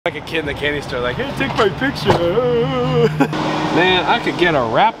Like a kid in the candy store, like, hey, take my picture. Man, I could get a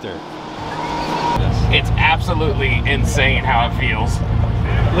Raptor. It's absolutely insane how it feels.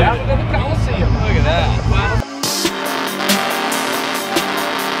 Down to the Coliseum. Look at that.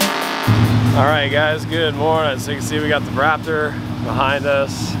 All right, guys, good morning. So you can see we got the Raptor behind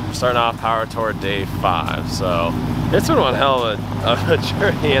us. We're starting off Power Tour day 5. So it's been one hell of a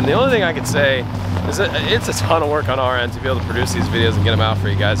journey. And the only thing I could say is that it's a ton of work on our end to be able to produce these videos and get them out for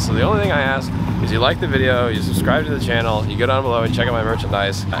you guys. So the only thing I ask is you like the video, you subscribe to the channel, you go down below and check out my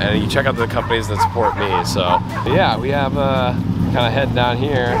merchandise, and you check out the companies that support me. So yeah, we have kind of heading down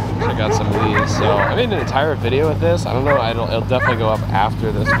here, check out some of these. So I made an entire video with this. I don't know, it'll definitely go up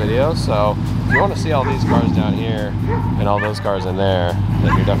after this video. So if you want to see all these cars down here and all those cars in there,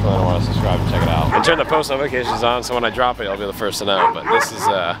 then you're definitely gonna want to subscribe and check it out. And turn the post notifications on, so when I drop it, I'll be the first to know. But this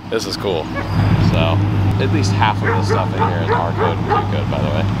is cool. So at least half of the stuff in here is R code and Q code, by the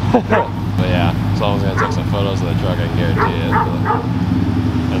way. But yeah, so I'm gonna take some photos of the truck, I can guarantee it.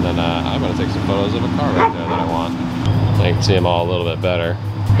 And then I'm gonna take some photos of a car right there that I want. So you can see them all a little bit better.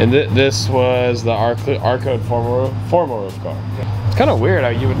 And this was the R code formal roof car. It's kind of weird how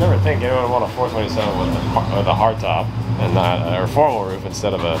you would never think anyone would want a 427 with a hardtop and not or formal roof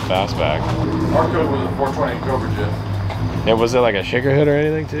instead of a fastback. R code was a 420 Cobra Jet. And was it like a shaker hood or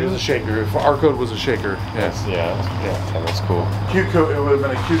anything too? It was a shaker. R code was a shaker. Yes. Yeah, that's cool. Q code, it would have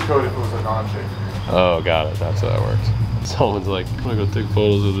been a Q code if it was a non-shaker. Oh, got it. That's how that works. Someone's like, I'm gonna go take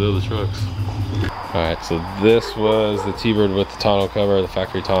photos of the other trucks. All right, so this was the T-Bird with the tonneau cover, the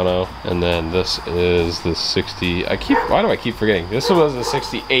factory tonneau, and then this is the 60. Why do I keep forgetting? This was the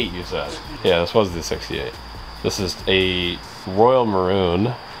 68, you said. Yeah, this was the 68. This is a Royal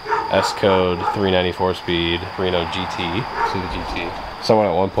Maroon. S-Code 394 speed Reno GT. See the GT. Someone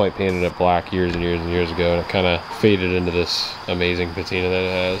at one point painted it black years and years and years ago, and it kind of faded into this amazing patina that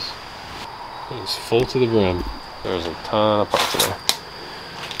it has. It's full to the brim. There's a ton of parts in there.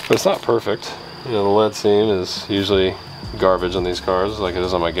 But it's not perfect. You know, the lead seam is usually garbage on these cars like it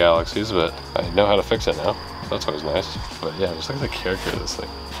is on my Galaxies, but I know how to fix it now. So that's always nice. But yeah, just look at the character of this thing.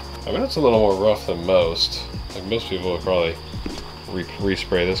 I mean, it's a little more rough than most. Like most people would probably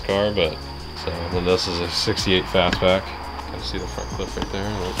respray this car, but so then this is a 68 fastback. Kind of see the front clip right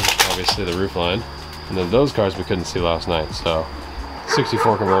there, obviously the roof line, and then those cars we couldn't see last night. So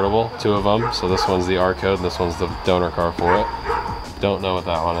 64 convertible, 2 of them. So this one's the R code and this one's the donor car for it. Don't know what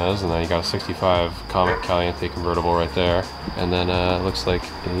that one is. And then you got a 65 Comet Caliente convertible right there, and then it looks like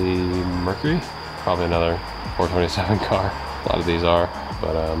a Mercury, probably another 427 car. A lot of these are,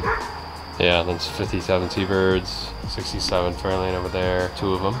 but yeah, then it's 57 T-Birds, 67 Fairlane over there,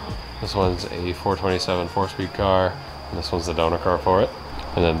 2 of them. This one's a 427 4-speed car, and this one's the donor car for it.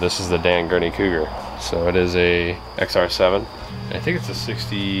 And then this is the Dan Gurney Cougar. So it is a XR7. I think it's a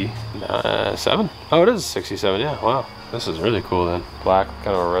 67? Oh, it is a 67, yeah, wow. This is really cool then. Black,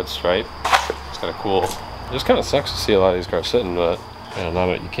 kind of a red stripe. It's kind of cool. It just kind of sucks to see a lot of these cars sitting, but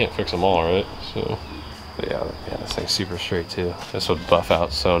you can't fix them all, right? So, but yeah, this thing's super straight too. This would buff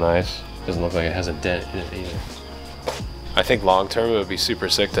out so nice. Doesn't look like it has a dent in it either. I think long term it would be super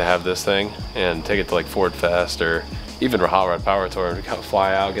sick to have this thing and take it to like Ford Fest or even a Hot Rod Power Tour and kind of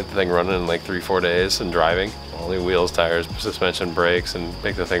fly out, get the thing running in like 3-4 days and driving. Only wheels, tires, suspension, brakes, and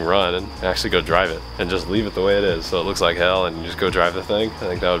make the thing run and actually go drive it and just leave it the way it is so it looks like hell and you just go drive the thing. I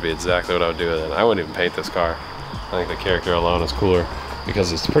think that would be exactly what I would do with it. I wouldn't even paint this car. I think the character alone is cooler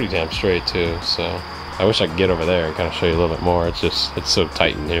because it's pretty damn straight too, so. I wish I could get over there and kind of show you a little bit more. It's so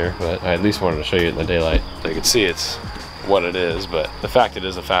tight in here, but I at least wanted to show you it in the daylight. So you can see it's what it is, but the fact it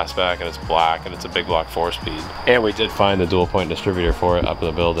is a fastback and it's black and it's a big block 4-speed. And we did find the dual point distributor for it up in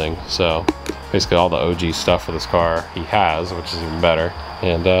the building. So basically all the OG stuff for this car he has, which is even better.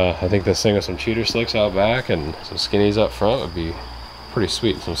 And I think this thing with some cheater slicks out back and some skinnies up front would be pretty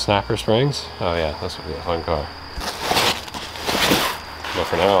sweet. Some snapper springs. Oh yeah, this would be a fun car. But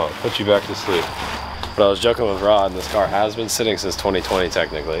for now, I'll put you back to sleep. But I was joking with Rod, and this car has been sitting since 2020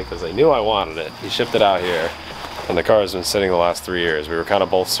 technically, because they knew I wanted it. He shipped it out here, and the car has been sitting the last 3 years. We were kind of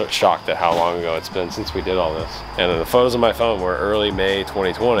both shocked at how long ago it's been since we did all this. And then the photos on my phone were early May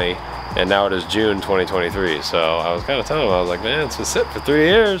 2020, and now it is June 2023. So I was kind of telling him, I was like, man, it's been sitting for 3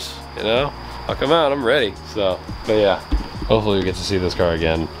 years, you know? I'll come out, I'm ready. So, but yeah, hopefully we get to see this car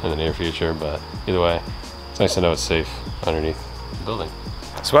again in the near future, but either way, it's nice to know it's safe underneath the building.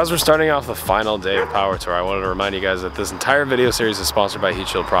 So as we're starting off the final day of Power Tour, I wanted to remind you guys that this entire video series is sponsored by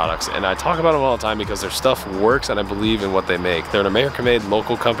HEATSHIELD products, and I talk about them all the time because their stuff works and I believe in what they make. They're an American-made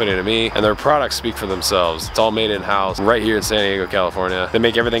local company to me, and their products speak for themselves. It's all made in-house right here in San Diego, California. They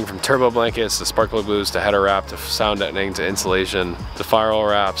make everything from turbo blankets to sparkler boost to header wrap to sound deadening to insulation to firewall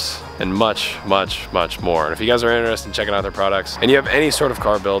wraps and much, much, much more. And if you guys are interested in checking out their products and you have any sort of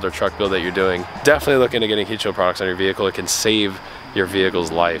car build or truck build that you're doing, definitely look into getting HEATSHIELD products on your vehicle. It can save your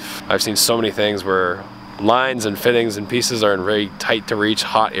vehicle's life. I've seen so many things where lines and fittings and pieces are in very tight to reach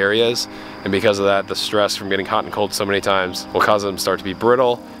hot areas, and because of that, the stress from getting hot and cold so many times will cause them to start to be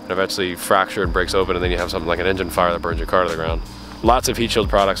brittle and eventually fracture and breaks open, and then you have something like an engine fire that burns your car to the ground. Lots of HEATSHIELD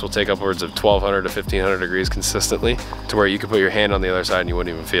products will take upwards of 1200 to 1500 degrees consistently to where you can put your hand on the other side and you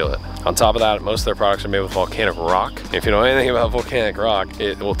wouldn't even feel it. On top of that, most of their products are made with volcanic rock. If you know anything about volcanic rock,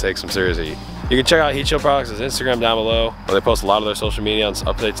 it will take some serious heat. You can check out HEATSHIELD products' Instagram down below, where they post a lot of their social media on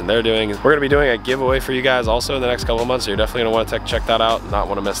updates and they're doing. We're gonna be doing a giveaway for you guys also in the next couple of months, so you're definitely gonna want to check that out, not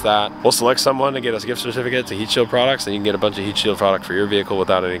want to miss that. We'll select someone to get us a gift certificate to HEATSHIELD products, and you can get a bunch of HEATSHIELD product for your vehicle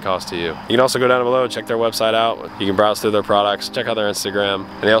without any cost to you. You can also go down below and check their website out. You can browse through their products, check out their Instagram,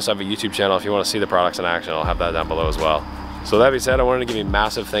 and they also have a YouTube channel if you want to see the products in action. I'll have that down below as well. So that being said, I wanted to give you a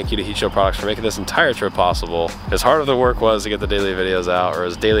massive thank you to HEATSHIELD products for making this entire trip possible. As hard as the work was to get the daily videos out, or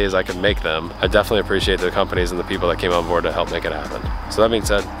as daily as I could make them, I definitely appreciate the companies and the people that came on board to help make it happen. So that being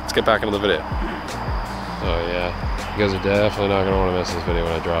said, let's get back into the video. Oh yeah, you guys are definitely not gonna want to miss this video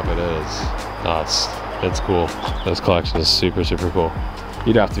when I drop it. It's cool. This collection is super, super cool.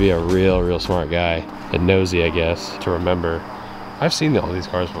 You'd have to be a real smart guy and nosy, I guess, to remember. I've seen all these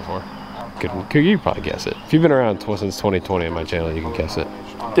cars before. You probably guess it. If you've been around since 2020 on my channel, you can guess it.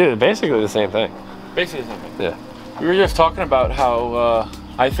 Dude, basically the same thing. Basically the same thing. Yeah. We were just talking about how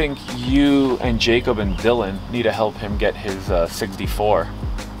I think you and Jacob and Dylan need to help him get his 64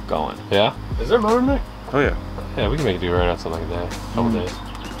 going. Yeah? Is there a motor in there? Oh yeah. Yeah, we can make it do right out something like that. A couple days.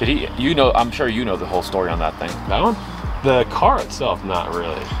 Did he? You know, I'm sure you know the whole story on that thing. That one? The car itself, not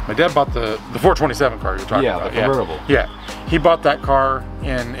really. My dad bought the 427 car you're talking about. Yeah, the convertible. Yeah. He bought that car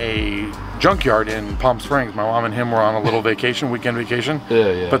in a junkyard in Palm Springs. My mom and him were on a little vacation, weekend vacation.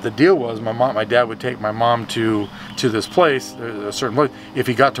 Yeah. But the deal was my dad would take my mom to this place, a certain place, if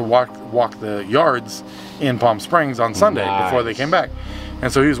he got to walk the yards in Palm Springs on Sunday before they came back.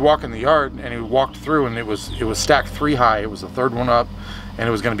 And so he was walking the yard and he walked through, and it was stacked 3 high. It was the 3rd one up, and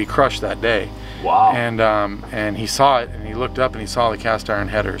it was going to be crushed that day. Wow. And he saw it, and he looked up and he saw the cast iron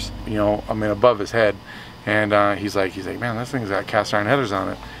headers, you know, I mean, above his head. And he's like, man, this thing's got cast iron headers on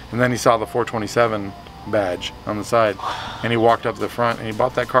it. And then he saw the 427 badge on the side, and he walked up to the front and he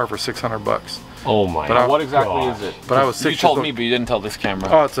bought that car for $600. Oh my God. What exactly is it? But I was You told me, but you didn't tell this camera.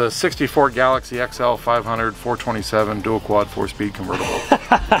 Oh, it's a 64 Galaxy XL 500 427 dual quad 4-speed convertible.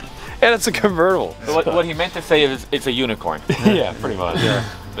 And it's a convertible. So what he meant to say is it's a unicorn. Yeah, pretty much. Yeah.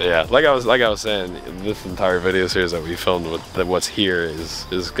 But yeah, like I was saying, this entire video series that we filmed with what's here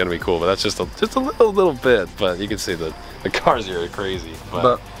is gonna be cool. But that's just a little bit. But you can see the cars here are crazy.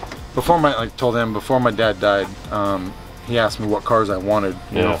 But before before my dad died, he asked me what cars I wanted,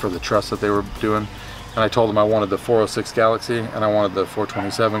 you know, for the trust that they were doing, and I told him I wanted the 406 Galaxy and I wanted the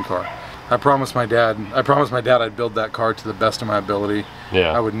 427 car. I promised my dad I'd build that car to the best of my ability.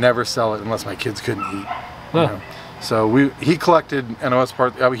 Yeah. I would never sell it unless my kids couldn't eat. You know? So he collected NOS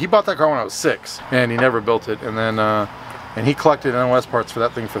parts. He bought that car when I was 6, and he never built it. And then and he collected NOS parts for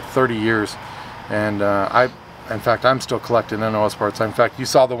that thing for 30 years. And in fact, I'm still collecting NOS parts. In fact, you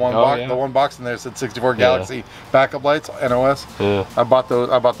saw the one box in there that said 64 Galaxy backup lights, NOS. Yeah. I bought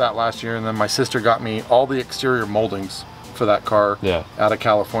that last year, and then my sister got me all the exterior moldings for that car out of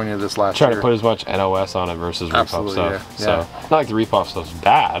California this last year. Try to put as much NOS on it versus repop stuff. Yeah. So not like the repop stuff's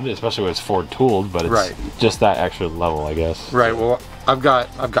bad, especially when it's Ford tooled, but it's just that extra level, I guess. Right. Well, I've got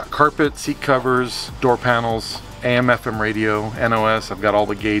carpet, seat covers, door panels, AM FM radio, NOS. I've got all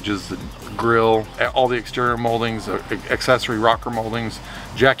the gauges, the grill, all the exterior moldings, accessory rocker moldings.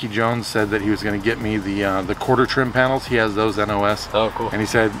 Jackie Jones said that he was going to get me the quarter trim panels. He has those NOS. Oh, cool. And he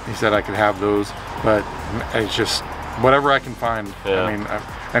said I could have those, but it's just whatever I can find. Yeah. I mean,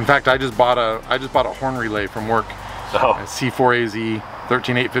 in fact, I just bought a horn relay from work. Oh. A C4AZ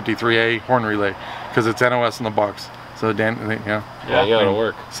 13853A horn relay, because it's NOS in the box. So Dan, yeah, you gotta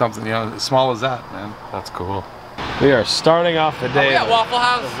work something, you know, as small as that, man. That's cool. We are starting off the day at Waffle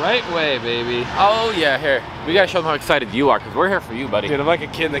House? the right way, baby. Oh yeah, here. We gotta show them how excited you are, because we're here for you, buddy. Dude, I'm like a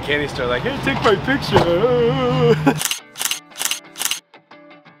kid in the candy store, like, hey, take my picture.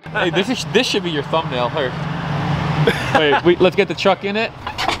 Hey, this should be your thumbnail. Here. Wait, let's get the truck in it.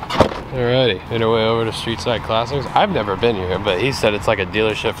 Alrighty, made our way over to Street Side Classics. I've never been here, but he said it's like a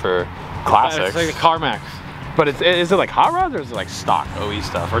dealership for classics. It's like a CarMax. But is it like hot rods or is it like stock OE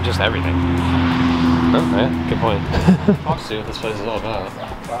stuff or just everything? Oh, yeah, good point. I'll see what this place is all about.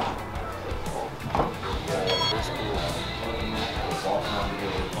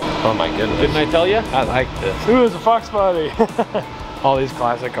 Oh my goodness. Didn't I tell you? I like this. Ooh, it's a Fox body. All these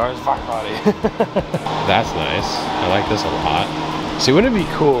classic cars, Fox body. That's nice. I like this a lot. See, wouldn't it be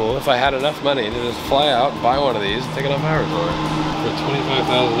cool if I had enough money to just fly out, buy one of these, and take it on my resort? For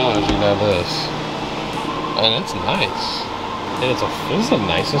 $25,000, you can have this. And it's nice. And this is the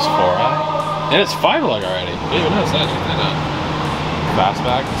nicest 4i. And it's 5-lug already. I didn't even notice that. Check that out.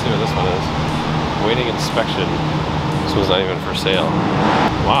 Fastback. Let's see what this one is. Waiting inspection. This was not even for sale.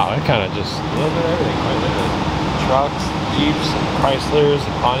 Wow, it kind of just a little bit of everything quite literally. Trucks, Jeeps, and Chryslers,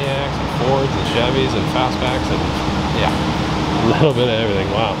 and Pontiacs, and Fords, and Chevys, and Fastbacks, and yeah, a little bit of everything.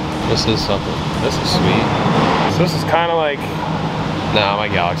 Wow, this is something. This is sweet. So this is kind of like, nah,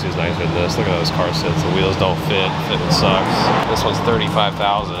 my Galaxy's nicer than this. Look at those car sits. The wheels don't fit. Fitment sucks. This one's $35,000.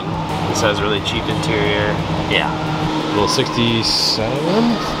 This has really cheap interior. Yeah. A little 67,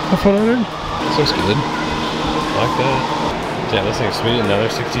 500. This looks good. I like that. Yeah, this thing's sweet. Another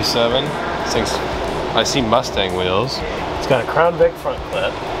 67. This thing's, I see Mustang wheels. It's got a Crown Vic front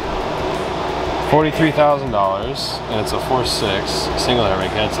clip. $43,000, and it's a 4.6 single airbag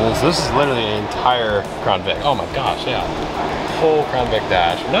head. So this is literally an entire Crown Vic. Oh my gosh, yeah. Whole Crown Vic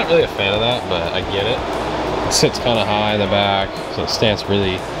dash. I'm not really a fan of that, but I get it. It sits kind of high in the back, so the stance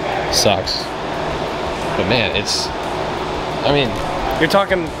really sucks. But man, it's, I mean, you're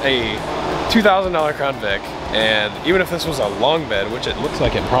talking a $2,000 Crown Vic, and even if this was a long bed, which it looks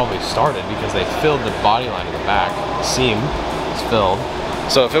like it probably started because they filled the body line in the back, the seam is filled.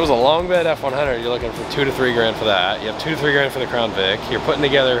 So if it was a long bed F100, you're looking for $2 to $3 grand for that. You have $2 to $3 grand for the Crown Vic. You're putting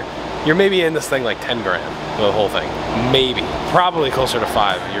together, you're maybe in this thing like 10 grand for the whole thing. Maybe, probably closer to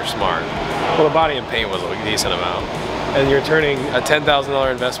 5 if you're smart. Well, the body and paint was a decent amount. And you're turning a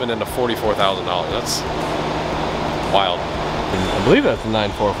 $10,000 investment into $44,000. That's wild. I believe that's a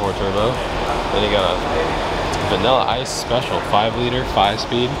 944 turbo. Then you got a Vanilla Ice Special 5-liter,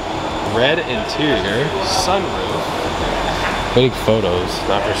 5-speed, red interior, sunroof. Waiting photos,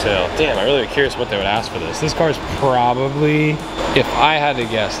 not for sale. Damn, I'm really curious what they would ask for this. This car is probably, if I had to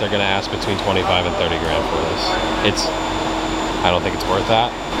guess, they're gonna ask between 25 and 30 grand for this. I don't think it's worth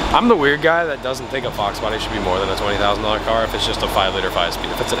that. I'm the weird guy that doesn't think a Fox body should be more than a $20,000 car if it's just a 5-liter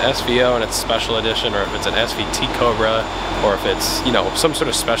 5-speed. If it's an SVO and it's special edition, or if it's an SVT Cobra, or if it's, you know, some sort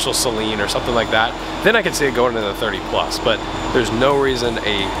of special Celine or something like that, then I can see it going into the 30 plus. But there's no reason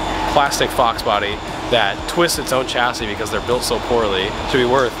a plastic Fox body that twists its own chassis because they're built so poorly should be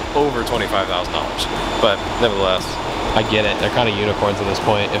worth over $25,000. But nevertheless, I get it. They're kind of unicorns at this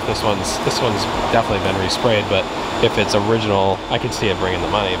point. If this one's definitely been resprayed, but if it's original, I can see it bringing the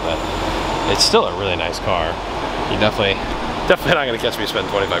money. But it's still a really nice car. You definitely not gonna catch me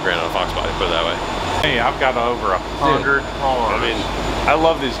spending 25 grand on a Fox body. Put it that way. Hey, I've got over 100. I mean, I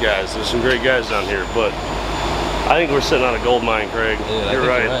love these guys. There's some great guys down here, but I think we're sitting on a gold mine, Craig. Yeah, you're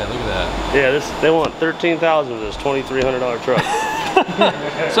right. Look at that. Yeah, they want $13,000 for this $2,300 truck.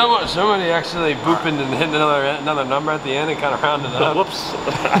 Somebody actually booping and hitting another number at the end and kind of rounding it up. Whoops.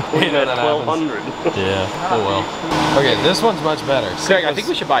 We had 1,200. Yeah. Oh well. Okay, this one's much better. Craig, I think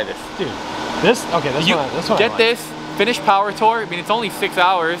we should buy this, dude. This one. Get this. Finish power tour. I mean, it's only 6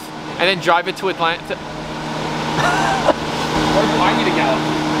 hours, and then drive it to Atlanta. I need a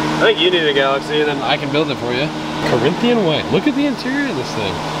Galaxy. I think you need a Galaxy, and then I can build it for you. Corinthian white. Look at the interior of this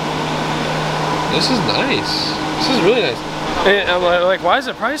thing. This is nice. This is really nice. And I'm like, why is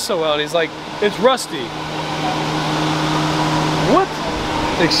it priced so well? And he's like, it's rusty. What?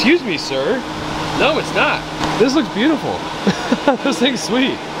 Excuse me, sir. No, it's not. This looks beautiful. This thing's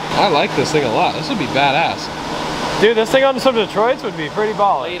sweet. I like this thing a lot. This would be badass. Dude, this thing on some Detroits would be pretty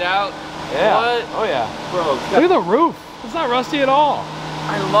baller. Laid out. Yeah. What? Oh yeah. Bro. Look at the roof. It's not rusty at all.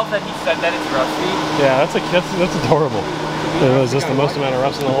 I love that he said that it's rusty. Yeah, that's adorable. It was just the most amount of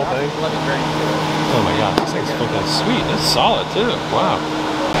rust in the whole thing. Oh my god, this thing's fucking sweet. It's solid too. Wow.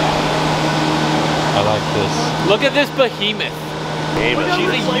 I like this. Look at this behemoth. She's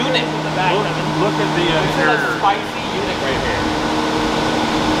a unit in the back. Look at the This is a spicy unit right here.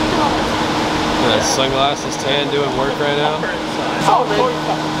 That sunglasses tan doing work right now. Oh,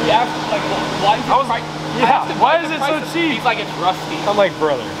 yeah. Like, Why is it so cheap? He's like, it's rusty. I'm like,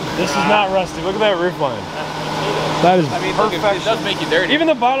 brother, this is not rusty. Look at that roof line. That is perfect. It does make you dirty. Even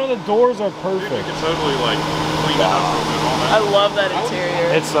the bottom of the doors are perfect. You can totally like clean it up a little bit on that. I love that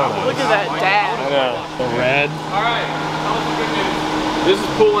interior. It's so nice. Look at that dad. I know. The red. All right. Tell us the good news. This is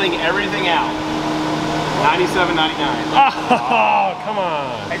pulling everything out. $97.99. Oh, come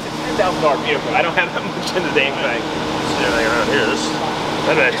on. It's a $10,000 vehicle. I don't have that much in the dang thing. Everything around here,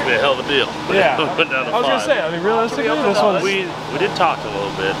 that'd actually be a hell of a deal. Yeah. Put down to I was gonna say, I mean, realistically, this one's... We did talk a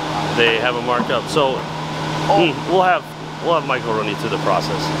little bit. They have it marked up, so we'll have Michael run you through the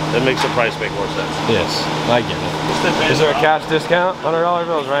process. It makes the price make more sense. Yes, I get it. Is there a cash discount? $100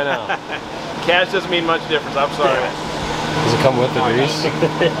 bills right now. Cash doesn't mean much difference. I'm sorry. Does it come with the grease?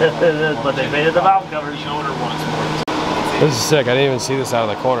 But they made it the valve covers. The owner wants more. This is sick. I didn't even see this out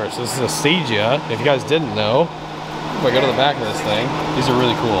of the corner. So this is a Stagia. If you guys didn't know, if I go to the back of this thing, these are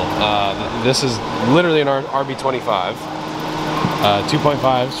really cool. This is literally an RB25,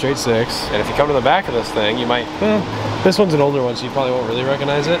 2.5 straight 6. And if you come to the back of this thing, you might, this one's an older one, so you probably won't really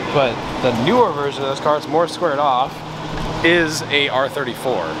recognize it. But the newer version of this car, it's more squared off, is a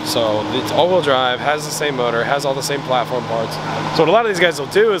R34. So it's all-wheel drive, has the same motor, has all the same platform parts. So what a lot of these guys will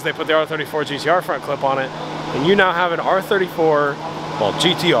do is they put the R34 GTR front clip on it, and you now have an R34, well,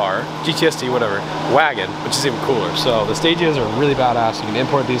 GTR, GTST, whatever, wagon, which is even cooler. So the Stagias are really badass. You can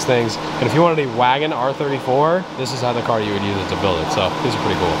import these things. And if you wanted a wagon R34, this is how the car you would use it to build it. So these are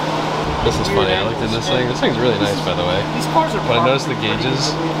pretty cool. This is funny. I looked in this thing. This thing's really nice, by the way. These cars are. But I noticed the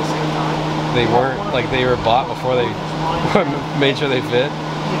gauges, they weren't, like, they were bought before they made sure they fit.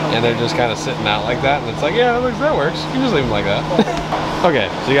 And they're just kind of sitting out like that. And it's like, yeah, that works. You can just leave them like that. Okay,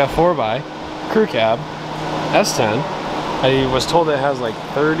 so you got 4x, crew cab, S10. I was told it has like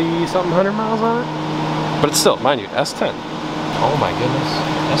 30-something hundred miles on it. But it's still, mind you, S10. Oh my goodness.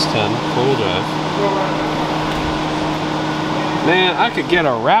 S10, four-wheel drive. Man, I could get a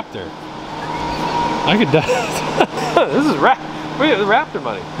Raptor. I could this is Raptor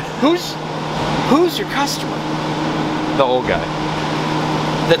money. Who's your customer? The old guy.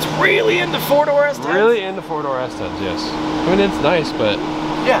 That's really into four-door S10s? Really into four-door S10s, yes. I mean, it's nice, but...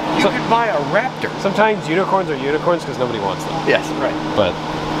 Yeah, you could buy a Raptor. Sometimes unicorns are unicorns because nobody wants them. Yes, right. But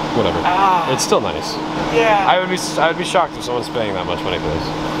whatever. It's still nice. Yeah. I would be shocked if someone's paying that much money for this.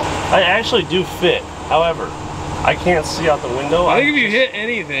 I actually do fit. However, I can't see out the window. I think if you hit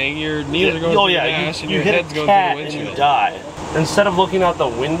anything, your knees are going through the dash and your hit head's a going cat through the windshield. and you die. Instead of looking out the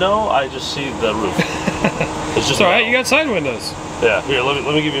window, I just see the roof. It's just alright, you got side windows. Yeah, here, let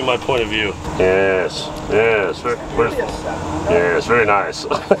me give you my point of view. Yes, very nice.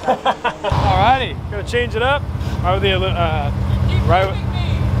 Alrighty, gonna change it up. I'm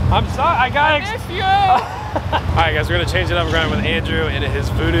sorry, I got it. Alright guys, we're gonna change it up. We're going with Andrew in his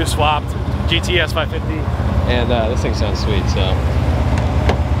Voodoo swapped GTS 550. And this thing sounds sweet, so.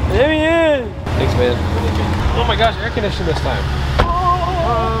 There he is! Thanks, man. Oh my gosh, air conditioning this time.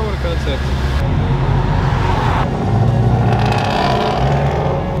 Oh, what a concept.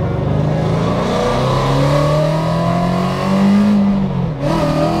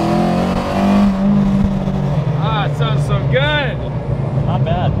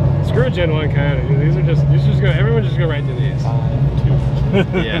 Screw Gen 1 Coyote. These are just gonna, everyone's just gonna right to these.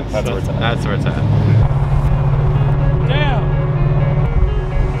 2. Yeah, that's where it's at. That's where it's at. Damn!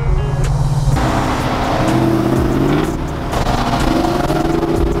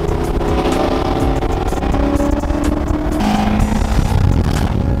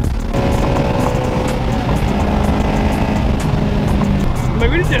 Like,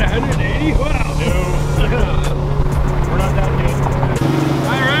 we just did 180? Wow, dude. We're not that good.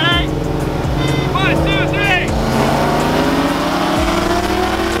 Alright, 1, 2, 3!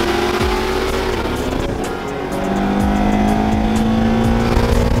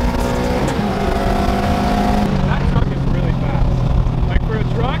 That truck is really fast. Like, for a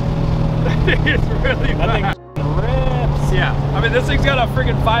truck, that thing is really fast. That thing rips. Yeah, I mean, this thing's got a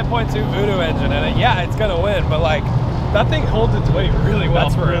freaking 5.2 Voodoo engine in it. Yeah, it's gonna win, but like, that thing holds its weight really well.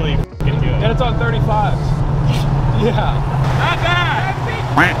 That's really good. And it's on 35s. Yeah. Not bad.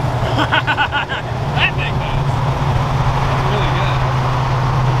 That thing does. Really good.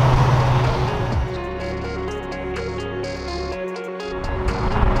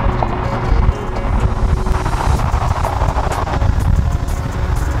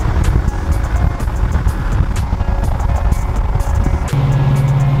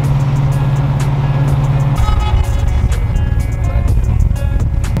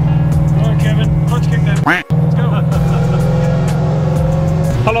 Come on, Kevin. Let's kick that. Let's go.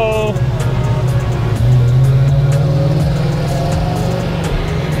 Hello.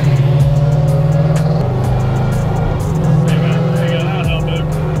 Hey man, I got out help, dude.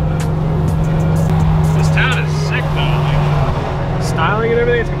 This town is sick though. Like, styling and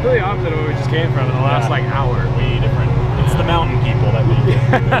everything, it's completely opposite of where we just came from in the last like hour. Way different. It's the mountain people that make it.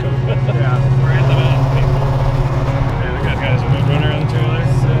 Yeah, we're in the mountain people. Man, the guy's got his mood runner on the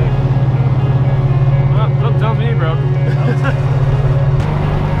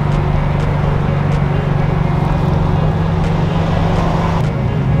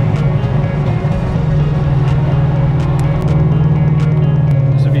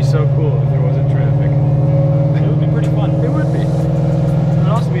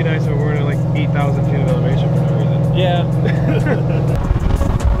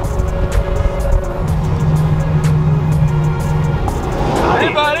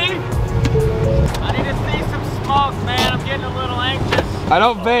I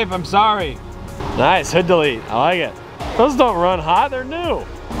don't vape, I'm sorry. Nice, hood delete, I like it. Those don't run hot, they're new.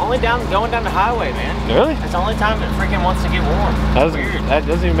 Only going down the highway, man. Really? It's the only time it freaking wants to get warm. That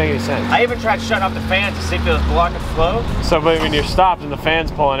doesn't even make any sense. I even tried shutting off the fans to see if it was blocking the flow. So but when you're stopped and the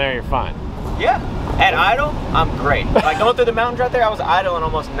fan's pulling air, you're fine. Yeah. At idle, I'm great. Like going through the mountains right there, I was idling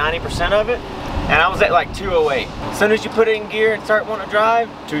almost 90% of it, and I was at like 208. As soon as you put it in gear and start wanting to drive,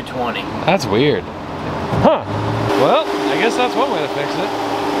 220. That's weird. Huh. Well, I guess that's one way to fix it.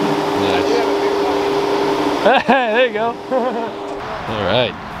 Nice. Hey, there you go. All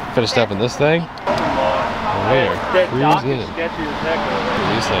right, finished up in this thing. Where? Cruising in.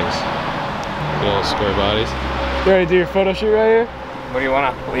 These things. Good old square bodies. You ready to do your photo shoot right here? What do you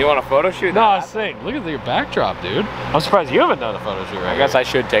want a photo shoot? No, I was saying, look at your backdrop, dude. I'm surprised you haven't done a photo shoot right I guess I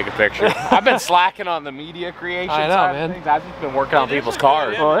should take a picture. I've been slacking on the media creation I know, side man. of things. I've just been working on people's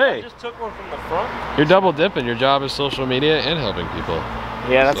cars. Well, hey. I just took one from the front. You're double dipping. Your job is social media and helping people.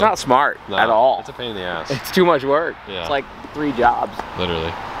 Yeah, that's not smart at all. It's a pain in the ass. It's too much work. Yeah. It's like 3 jobs.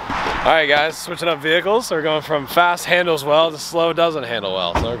 Literally. All right, guys, switching up vehicles. So we're going from fast handles well to slow doesn't handle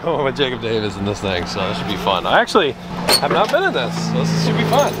well. So we're going with Jacob Davis in this thing. So this should be fun. I actually have not been in this. So this should be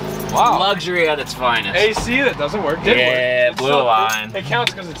fun. Wow. Luxury at its finest. AC that doesn't work. Did Yeah, work. blue line. It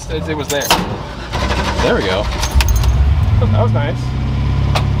counts because it was there. There we go. That was nice.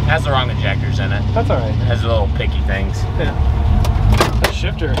 Has the wrong injectors in it. That's all right. It has little picky things. Yeah. The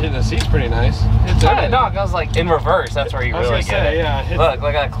shifter hitting the seat's pretty nice. It's No, it goes like in reverse. That's where you really get it. Yeah, Look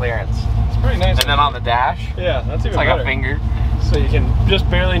at that clearance. It's pretty nice. And then on the dash, yeah, that's even it's like better. a finger. So you can just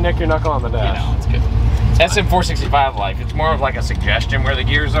barely nick your knuckle on the dash. You know, it's good. That's in 465 life. It's more of like a suggestion where the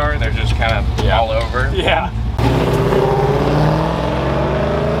gears are. They're just kind of all over. Yeah.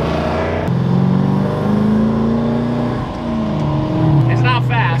 It's not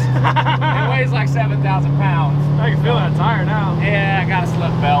fast. It weighs like 7,000 pounds. I can feel that tire now. Yeah, I got a slip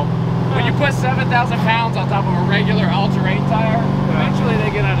belt. When you put 7,000 pounds on top of a regular Ultra 8 tire, eventually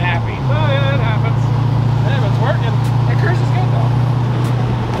they get unhappy. Oh yeah, it happens. Hey, but it's working. The curse is good though.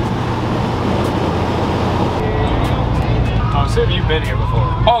 Oh, so you've been here before.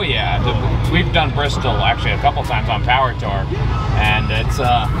 Oh yeah, we've done Bristol actually a couple times on Power Tour, and it's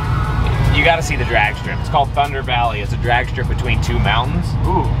you got to see the drag strip. It's called Thunder Valley. It's a drag strip between 2 mountains.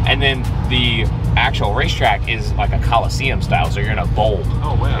 Ooh. And then the actual racetrack is like a Coliseum style, so you're in a bowl.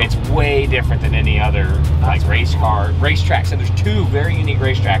 Oh wow. It's way different than any other like racetracks, and there's 2 very unique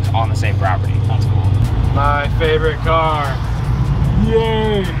racetracks on the same property. That's cool. My favorite car.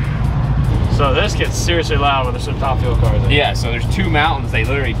 Yay! So this gets seriously loud when there's some top fuel cars in. Yeah, so there's 2 mountains. They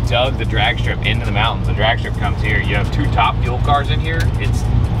literally dug the drag strip into the mountains. The drag strip comes here. You have 2 top fuel cars in here. It's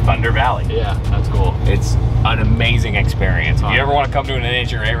Thunder Valley. Yeah, that's cool. It's an amazing experience. If you ever want to come to an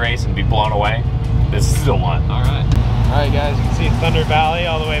NHRA race and be blown away, this is the one. All right. All right, guys, you can see Thunder Valley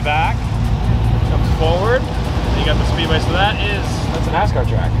all the way back. Comes forward. You got the speedway, so that's a NASCAR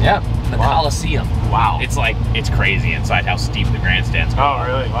track. Yeah, the Coliseum. Wow. It's crazy inside how steep the grandstands go. Oh,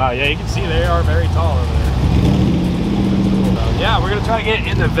 really? Wow, yeah, you can see they are very tall over there. Yeah, we're gonna try to get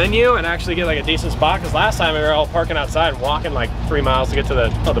in the venue and actually get like a decent spot, because last time we were all parking outside and walking like 3 miles to get to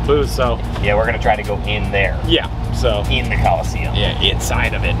the booth, so. Yeah, we're gonna try to go in there. Yeah, so. In the Coliseum. Yeah,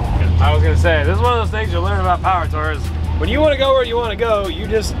 inside of it. I was gonna say, this is one of those things you learn about Power Tours. When you wanna go where you wanna go, you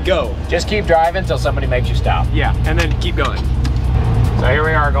just go. Just keep driving until somebody makes you stop. Yeah, and then keep going. So here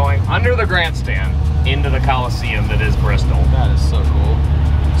we are going under the grandstand into the Coliseum that is Bristol. That is so cool.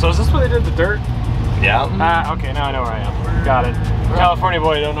 So is this where they did the dirt? Yeah. Okay, now I know where I am. Got it. California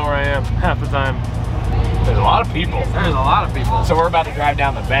boy, don't know where I am half the time. There's a lot of people. There's a lot of people. So we're about to drive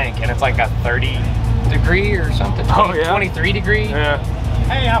down the bank, and it's like a 30-degree or something. Oh, yeah? 23-degree. Yeah.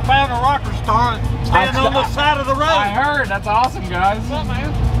 Hey, I found a rocker star standing on the side of the road. I heard. That's awesome, guys. What's up,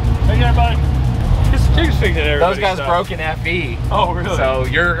 man? Hey, everybody. Just fixing everybody. Those guys broke an FE. Oh, really? So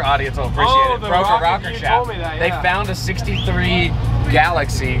your audience will appreciate it. the Broke a rocker you shaft. told me that, They yeah. found a 63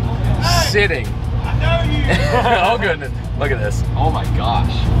 Galaxy sitting. I know you. Oh, goodness. Look at this. Oh, my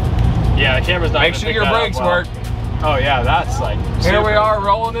gosh. Yeah, the camera's not Make gonna sure pick your that up brakes well. work. Oh, yeah, that's like Here we are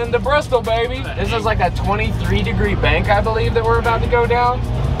rolling into Bristol, baby. This is like a 23-degree bank, I believe, that we're about to go down.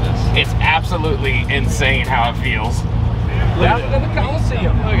 It's absolutely insane how it feels. Down to the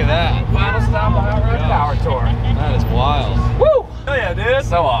Coliseum. Look at that. Final stop on our Power Tour. That is wild. Woo! Hell yeah, dude.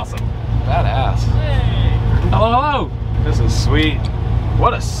 So awesome. Badass. Hello, hello. This is sweet.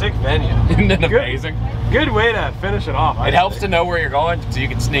 What a sick venue. Isn't it amazing? Good way to finish it off. It helps to know where you're going so you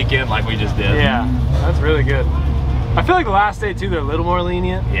can sneak in like we just did. Yeah, that's really good. I feel like the last day too, they're a little more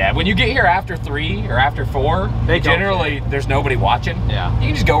lenient. Yeah, when you get here after 3 or after 4, there's nobody watching. Yeah. You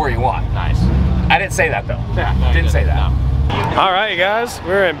can just go where you want. Nice. I didn't say that though. Yeah, no, Didn't say that. No. All right, you guys,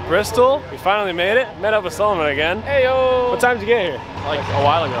 we're in Bristol. We finally made it. Met up with Solomon again. Hey yo! What time did you get here? Like a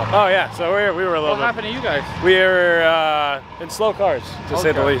while ago. Oh yeah, so we were a little What happened to you guys? We were in slow cars, to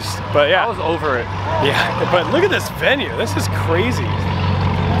say the least. But yeah. I was over it. Yeah, but look at this venue. This is crazy.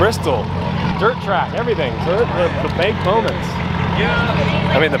 Bristol, dirt track, everything. So the bank moments.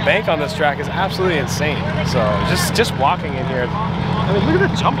 Yeah. I mean, the bank on this track is absolutely insane. So just walking in here. I mean, look at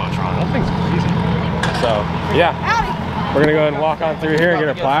the jumbotron. That thing's crazy. So yeah, we're gonna go ahead and walk on through here and get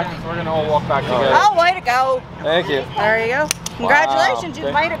our plaque. We're gonna all walk back together. Oh, way to go. Thank you. There you go. Congratulations,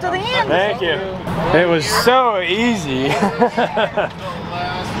 you made it to the end. Thank you. It was so easy.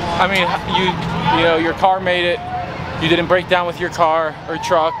 I mean, you know, your car made it. You didn't break down with your car or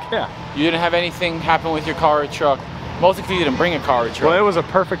truck. Yeah. You didn't have anything happen with your car or truck. Mostly because you didn't bring a car or truck. Well, it was a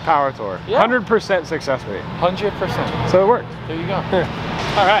perfect power tour. Yeah. 100% success rate. 100%. So it worked. There you go.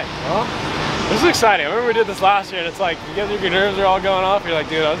 All right. Well, this is exciting. I remember we did this last year, and it's like, you get your nerves are all going off. You're like,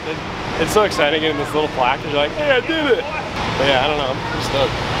 dude, it's so exciting getting this little plaque. You're like, hey, I did it. But yeah, I don't know. I'm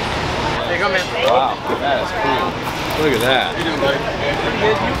stoked. There you go, man. Wow, that is cool. Look at that.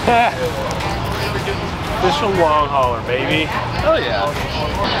 Official long hauler, baby. Oh yeah.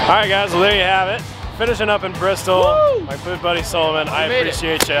 All right, guys. Well, there you have it. Finishing up in Bristol. Woo! My good buddy Solomon. I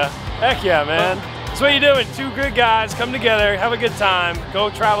appreciate you. Heck yeah, man. That's what you're doing. Two good guys come together, have a good time, go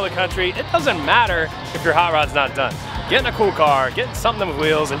travel the country. It doesn't matter if your hot rod's not done. Get in a cool car, get something with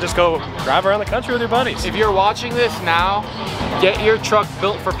wheels, and just go drive around the country with your buddies. If you're watching this now, get your truck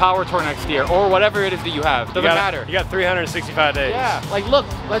built for Power Tour next year, or whatever it is that you have. Doesn't matter. You got 365 days. Yeah, like look,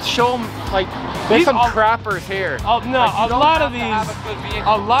 let's show them, like, there's some crappers here. Oh no, like, a lot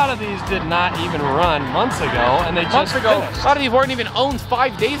of these did not even run months ago, and they just finished. A lot of these weren't even owned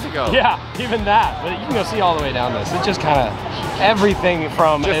 5 days ago. Yeah, even that. But you can go see all the way down this. It's just kind of everything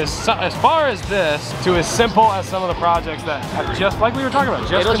from as far as this to as simple as some of the projects that have just, like we were talking about,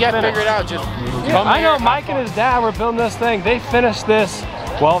 just it'll get figured out. Just I know Mike and his dad were building this thing. They finished this.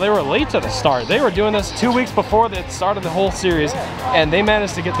 Well, they were late to the start. They were doing this 2 weeks before they started the whole series, and they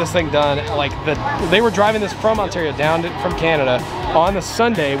managed to get this thing done. Like they were driving this from Ontario down from Canada on the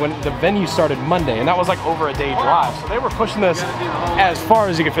Sunday when the venue started Monday, and that was like over a day drive. So they were pushing this as far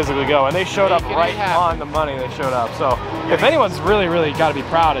as you could physically go, and they showed up right on the money. They showed up. So if anyone's really got to be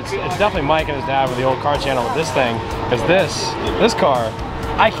proud, it's definitely Mike and his dad with the old car channel with this thing, because this car.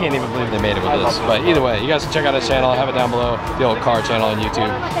 I can't even believe they made it with this, but either way, you guys can check out his channel. I have it down below, the old car channel on YouTube.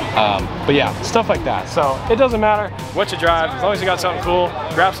 But yeah, stuff like that. So it doesn't matter what you drive, as long as you got something cool,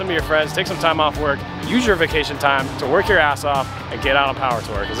 grab some of your friends, take some time off work, use your vacation time to work your ass off and get out on Power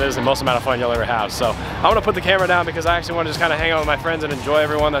Tour, because it is the most amount of fun you'll ever have. So I'm gonna put the camera down because I actually want to just kind of hang out with my friends and enjoy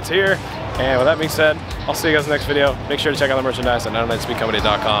everyone that's here. And with that being said, I'll see you guys in the next video. Make sure to check out the merchandise at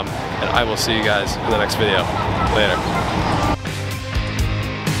 909speedcompany.com, and I will see you guys in the next video. Later.